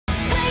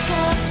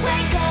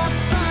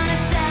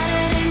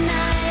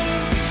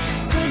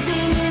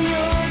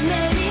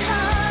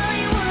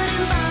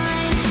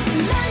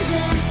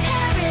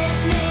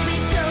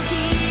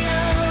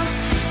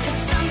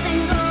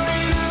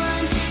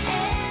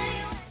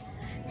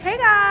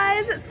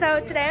guys, so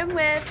today I'm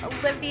with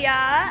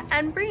Olivia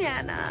and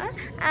Brianna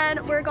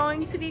and we're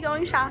going to be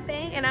going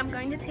shopping and I'm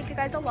going to take you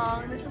guys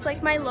along. This is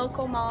like my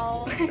local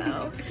mall,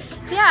 so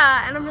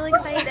yeah, and I'm really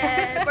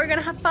excited. We're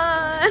gonna have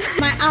fun.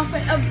 My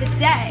outfit of the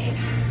day,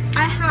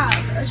 I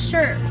have a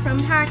shirt from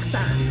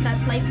PacSun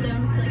that's light blue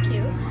and it's really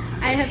cute.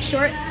 I have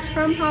shorts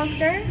from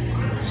Hollister,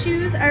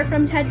 shoes are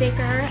from Ted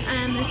Baker,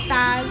 and this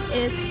bag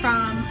is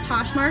from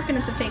Poshmark and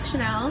it's a fake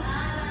Chanel.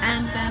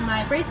 And then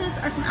my bracelets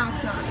are from Alex.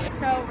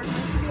 So we're going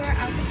to do our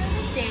outfits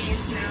of the days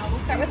now. We'll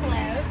start with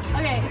Liv.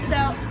 Okay,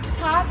 so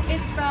top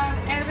is from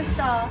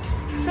Aeropostale,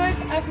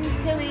 shorts are from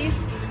Tilly's,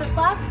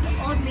 flip-flops,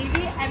 Old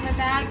Navy, and my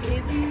bag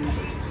is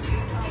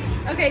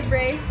Okay,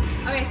 Brie.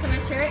 Okay, so my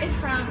shirt is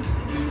from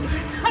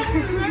I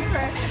don't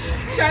remember.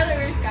 Charlotte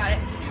Russe got it.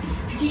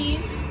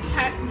 Jeans,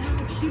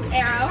 shoe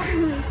Arrow,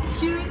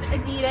 shoes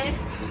Adidas,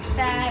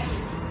 bag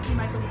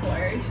Michael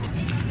Kors.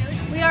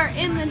 We are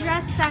in the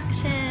dress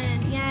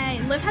section.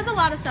 Yay. Liv has a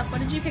lot of stuff. What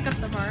did you pick up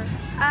so far?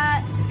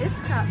 This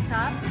crop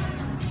top,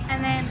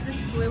 and then this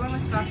blue one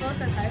with ruffles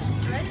with high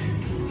shorts,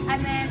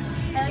 and then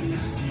I like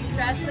this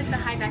dress with like the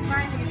high neckline.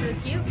 I think it's really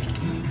cute,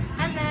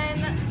 and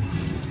then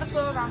a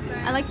floral romper.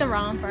 I like the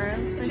romper.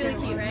 It's really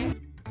cute, right?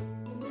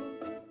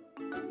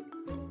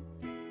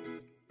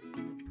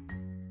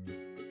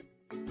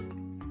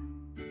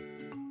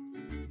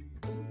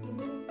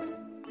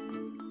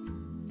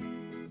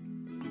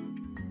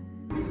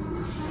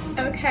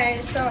 Okay,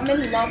 so I'm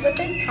in love with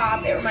this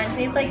top. It reminds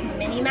me of like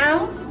Minnie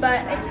Mouse,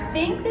 but I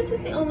think this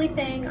is the only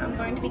thing I'm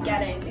going to be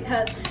getting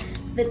because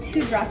the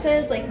two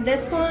dresses, like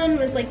this one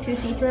was like too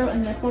see-through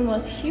and this one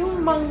was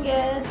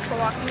humongous. We're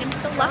walking into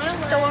the Lush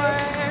store.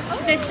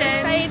 Tradition.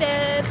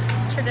 Excited.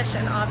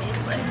 Tradition,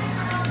 obviously.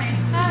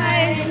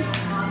 Hi.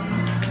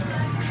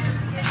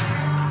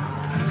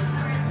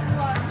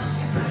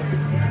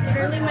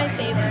 Literally my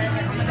favorite.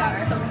 Oh my god,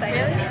 I'm so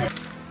excited.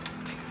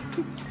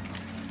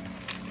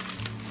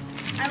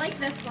 I like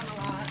this one a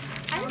lot.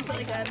 That one's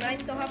really good, but I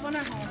still have one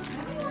at home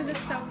because it's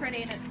so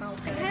pretty and it smells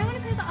good. I kind of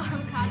want to try the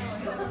avocado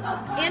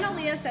one. Anna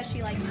Leah says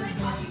she likes this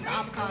one, the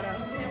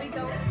avocado. Here we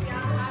go with the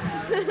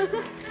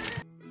avocado.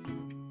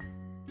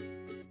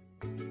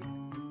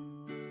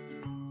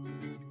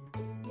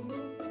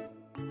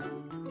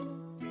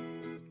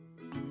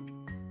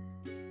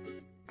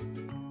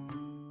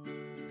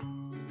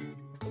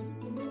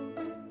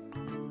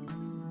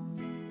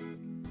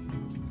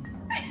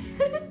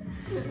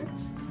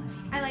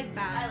 I like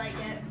that. I like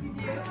it. You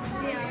do?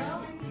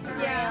 Yeah.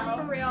 Yeah,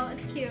 for real.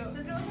 It's cute.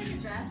 Does it look like a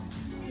dress?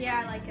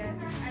 Yeah, I like it.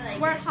 I like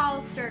We're it. at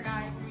Hollister,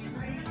 guys.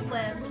 This is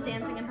Liv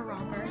dancing in her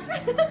romper.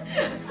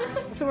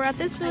 So we're at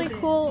this really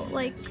cool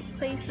like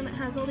place and it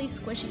has all these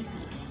squishy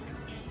seats.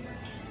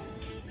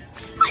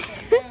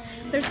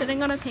 They're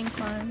sitting on a pink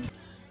one.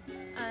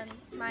 And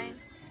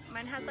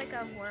mine has like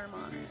a worm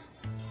on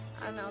it.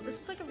 I don't know.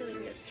 This is like a really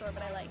weird store,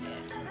 but I like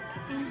it.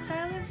 And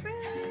Charlotte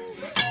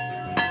Russe.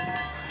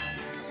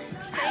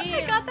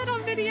 I got that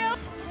on video.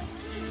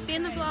 Be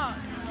in the vlog.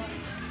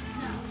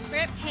 We're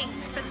at Pink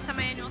for the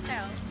semi-annual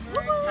sale.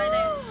 We're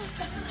excited.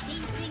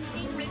 Pink, pink,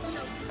 pink, race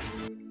choke.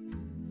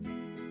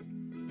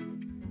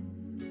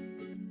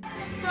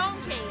 Phone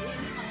case.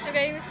 I'm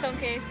getting this phone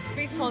case.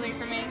 Bree's holding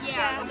for me.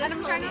 Yeah, And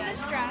I'm trying on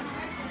this dress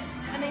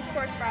and these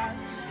sports bras.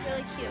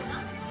 Really cute.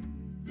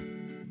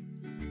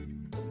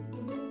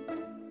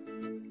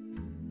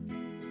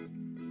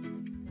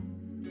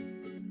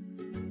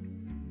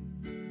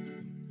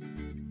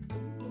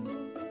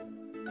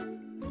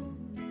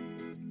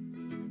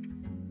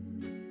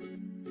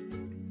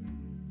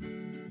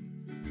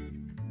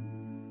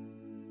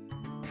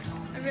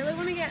 I really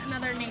want to get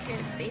another Naked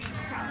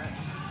Basics palette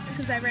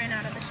because I ran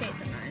out of the shades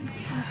in mine.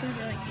 And this one's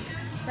really cute.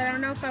 But I don't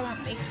know if I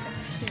want Basics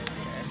too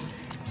either.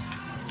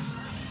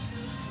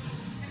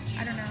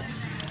 I don't know.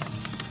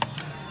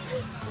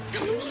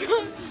 Don't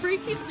drop. Brie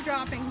keeps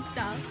dropping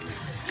stuff.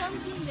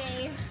 Clumsy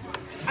me.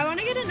 I want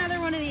to get another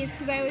one of these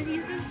because I always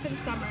use this for the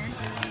summer.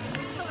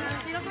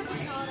 They don't have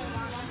the color I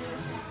want.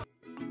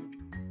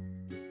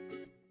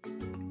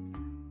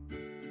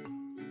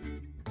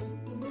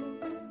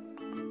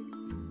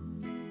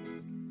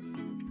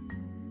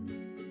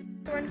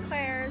 We're in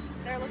Claire's.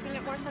 They're looking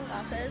at more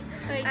sunglasses.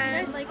 Wait, do you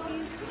guys like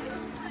these?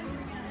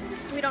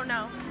 We don't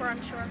know. We're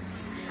unsure.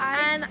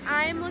 And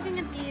I'm looking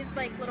at these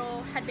like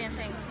little headband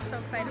things. I'm so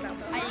excited about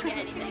them. I didn't get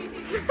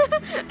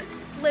anything.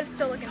 Liv's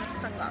still looking at the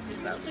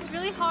sunglasses though. It's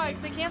really hard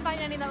because I can't find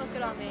any that look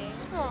good on me.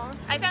 Aw.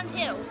 I found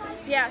two.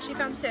 Yeah, she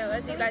found two,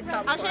 as you guys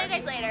saw before. I'll show you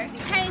guys later.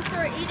 Okay, so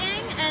we're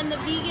eating, and the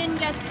vegan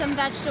gets some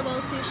vegetable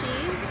sushi.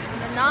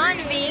 The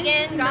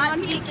non-vegan got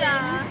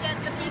pizza. Get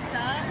the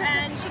pizza,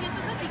 and she gets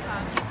a cookie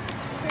cup.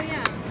 So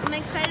yeah, I'm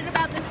excited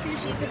about this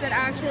sushi because it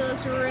actually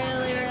looks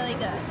really, really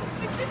good.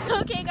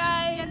 Okay,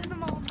 guys. The end of the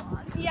mall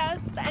vlog.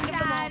 Yes, the end of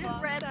the mall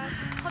vlog. Rip.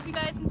 Hope you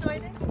guys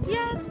enjoyed it.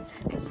 Yes.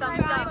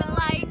 Thumbs up.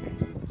 Like,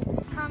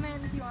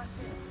 comment if you want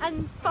to.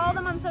 And follow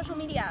them on social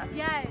media.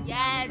 Yes.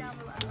 Yes.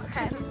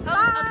 Okay. Hook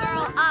a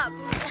girl up.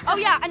 Oh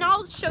yeah, and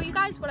I'll show you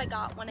guys what I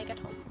got when I get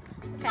home.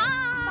 Okay.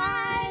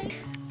 Bye.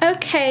 Bye.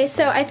 Okay,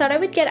 so I thought I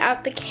would get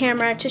out the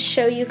camera to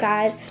show you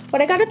guys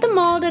what I got at the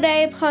mall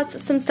today,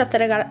 plus some stuff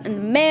that I got in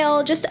the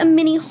mail, just a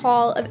mini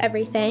haul of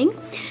everything.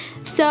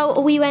 So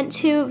we went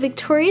to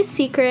Victoria's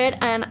Secret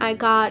and I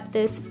got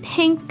this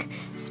pink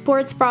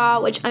sports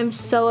bra, which I'm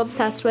so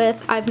obsessed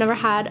with. I've never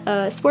had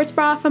a sports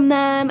bra from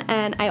them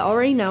and I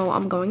already know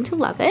I'm going to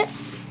love it.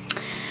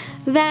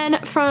 Then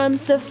from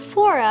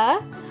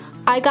Sephora,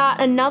 I got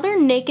another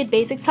Naked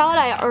Basics palette.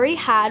 I already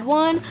had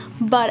one,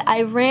 but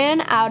I ran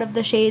out of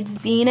the shades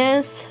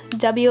Venus,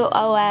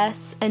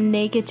 WOS, and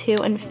Naked 2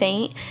 and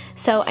Faint.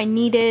 So I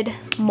needed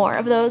more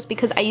of those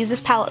because I use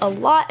this palette a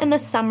lot in the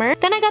summer.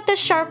 Then I got this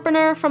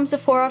sharpener from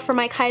Sephora for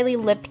my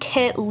Kylie Lip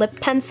Kit lip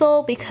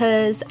pencil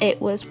because it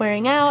was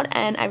wearing out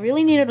and I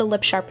really needed a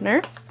lip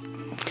sharpener.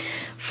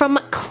 From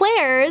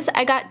Claire's,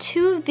 I got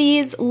 2 of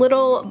these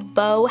little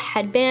bow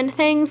headband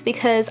things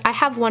because I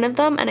have one of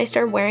them and I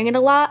started wearing it a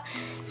lot.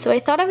 So I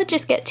thought I would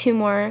just get 2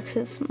 more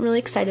because I'm really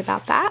excited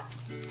about that.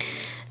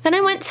 Then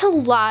I went to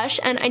Lush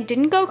and I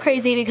didn't go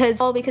crazy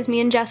because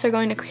me and Jess are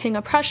going to King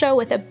of Prussia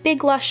with a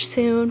big Lush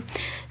soon.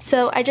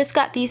 So I just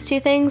got these 2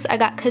 things. I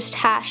got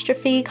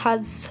Catastrophe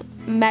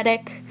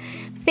Cosmetic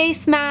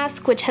face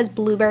mask, which has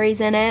blueberries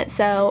in it,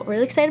 so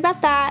really excited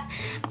about that.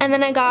 And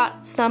then I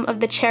got some of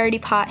the Charity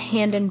Pot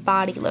hand and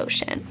body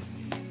lotion.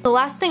 The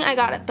last thing I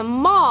got at the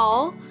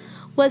mall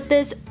was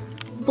this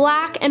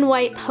black and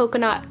white polka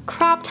knot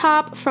crop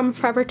top from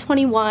Forever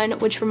 21,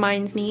 which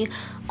reminds me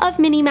of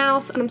Minnie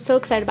Mouse, and I'm so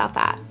excited about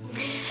that.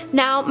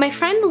 Now, my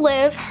friend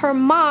Liv, her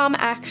mom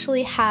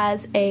actually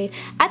has a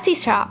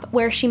Etsy shop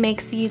where she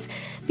makes these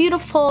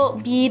beautiful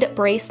bead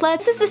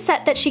bracelets. This is the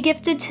set that she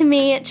gifted to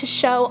me to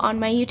show on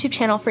my YouTube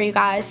channel for you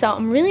guys, so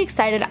I'm really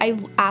excited. I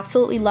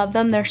absolutely love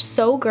them. They're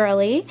so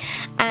girly,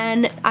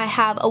 and I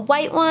have a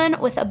white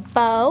one with a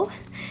bow,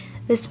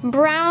 this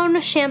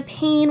brown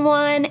champagne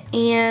one,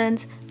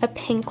 and a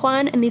pink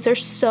one, and these are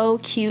so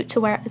cute to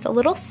wear as a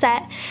little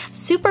set.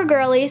 Super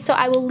girly, so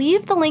I will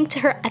leave the link to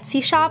her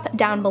Etsy shop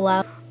down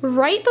below.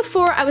 Right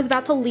before I was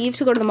about to leave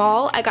to go to the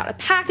mall, I got a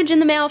package in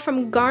the mail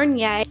from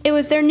Garnier. It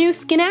was their new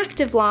Skin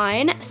Active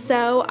line,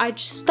 so I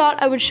just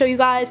thought I would show you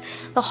guys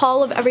the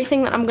haul of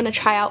everything that I'm gonna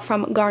try out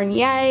from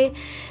Garnier.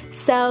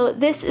 So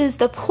this is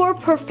the Pore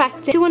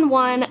Perfecting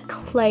 2-in-1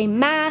 Clay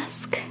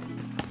Mask,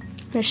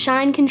 the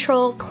Shine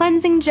Control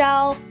Cleansing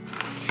Gel,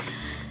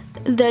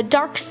 the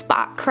Dark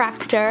Spot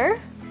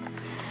Corrector,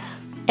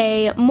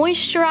 a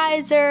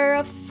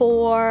moisturizer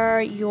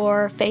for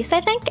your face, I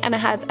think, and it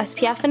has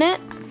SPF in it.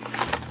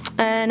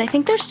 And I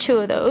think there's 2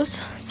 of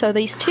those, so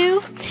these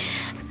 2.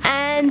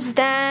 And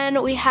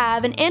then we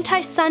have an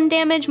anti-sun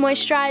damage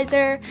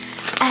moisturizer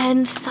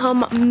and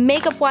some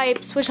makeup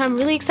wipes, which I'm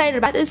really excited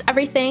about. That is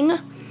everything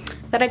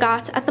that I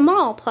got at the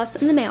mall, plus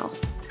in the mail.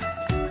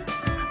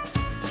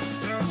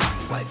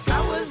 White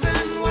flowers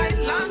and white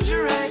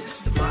lingerie,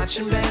 the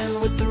marching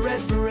band with the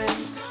red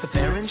berets. The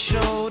parents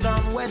showed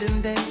on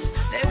wedding day,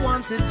 they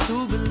wanted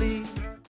to believe.